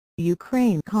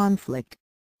Ukraine conflict,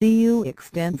 the EU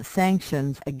extends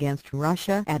sanctions against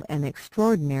Russia at an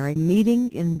extraordinary meeting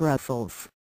in Brussels.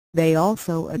 They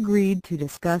also agreed to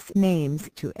discuss names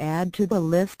to add to the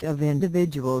list of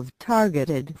individuals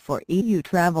targeted for EU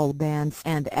travel bans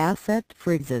and asset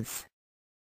freezes.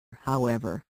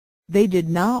 However, they did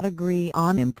not agree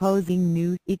on imposing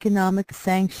new economic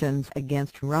sanctions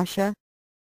against Russia.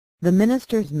 The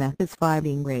ministers met as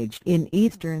fighting raged in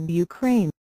eastern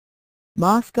Ukraine.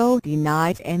 Moscow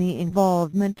denies any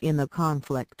involvement in the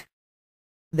conflict.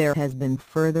 There has been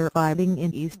further fighting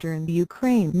in eastern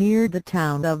Ukraine near the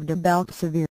town of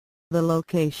Debaltseve, the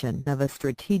location of a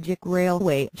strategic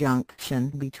railway junction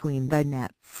between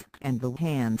Donetsk and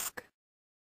Luhansk.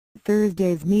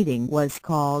 Thursday's meeting was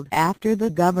called after the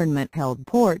government-held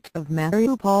port of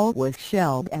Mariupol was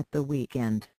shelled at the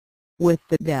weekend, with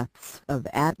the deaths of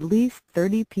at least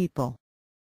 30 people.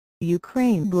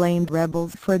 Ukraine blamed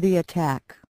rebels for the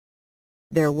attack.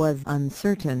 There was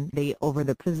uncertainty over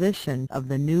the position of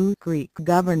the new Greek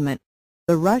government,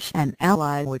 the Russian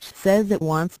ally which says it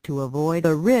wants to avoid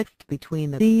a rift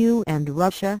between the EU and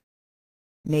Russia.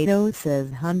 NATO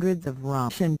says hundreds of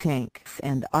Russian tanks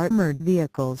and armored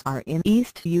vehicles are in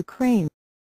East Ukraine.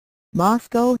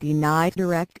 Moscow denies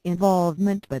direct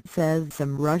involvement but says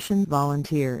some Russian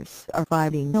volunteers are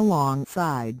fighting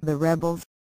alongside the rebels.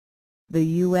 The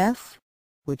U.S.,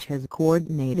 which has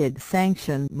coordinated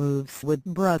sanction moves with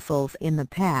Brussels in the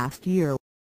past year,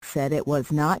 said it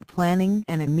was not planning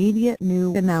an immediate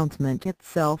new announcement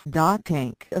itself.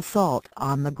 Tank assault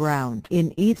on the ground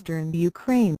in eastern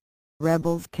Ukraine.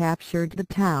 Rebels captured the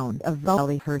town of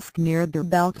Debaltseve near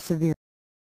Debaltseve.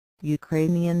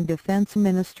 Ukrainian Defense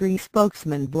Ministry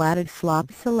spokesman Vladislav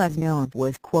Seleznyov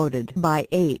was quoted by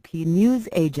AP news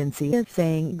agency as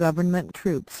saying government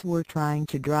troops were trying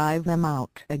to drive them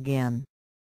out again.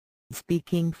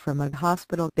 Speaking from a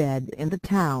hospital bed in the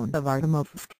town of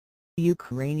Artemovsk,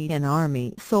 Ukrainian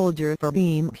Army soldier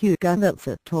Vadim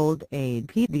Pukovitsa told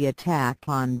AP the attack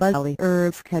on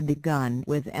Debaltseve had begun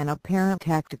with an apparent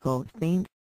tactical feint.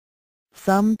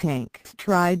 Some tanks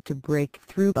tried to break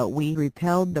through but we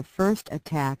repelled the first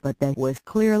attack, but that was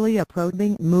clearly a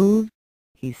probing move,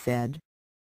 he said.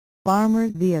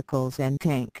 Armored vehicles and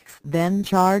tanks then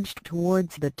charged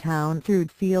towards the town through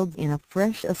fields in a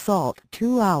fresh assault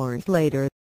 2 hours later,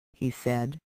 he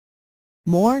said.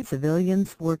 More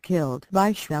civilians were killed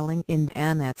by shelling in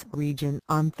Donetsk region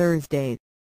on Thursday.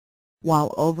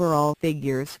 While overall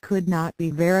figures could not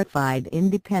be verified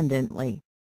independently,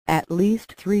 at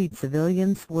least 3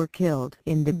 civilians were killed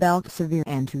in Debaltseve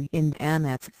and 2 in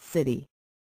Donetsk city.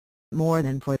 More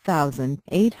than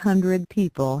 4,800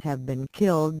 people have been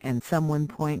killed and some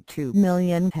 1.2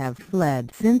 million have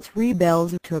fled since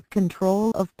rebels took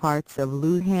control of parts of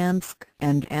Luhansk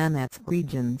and Donetsk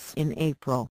regions in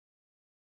April.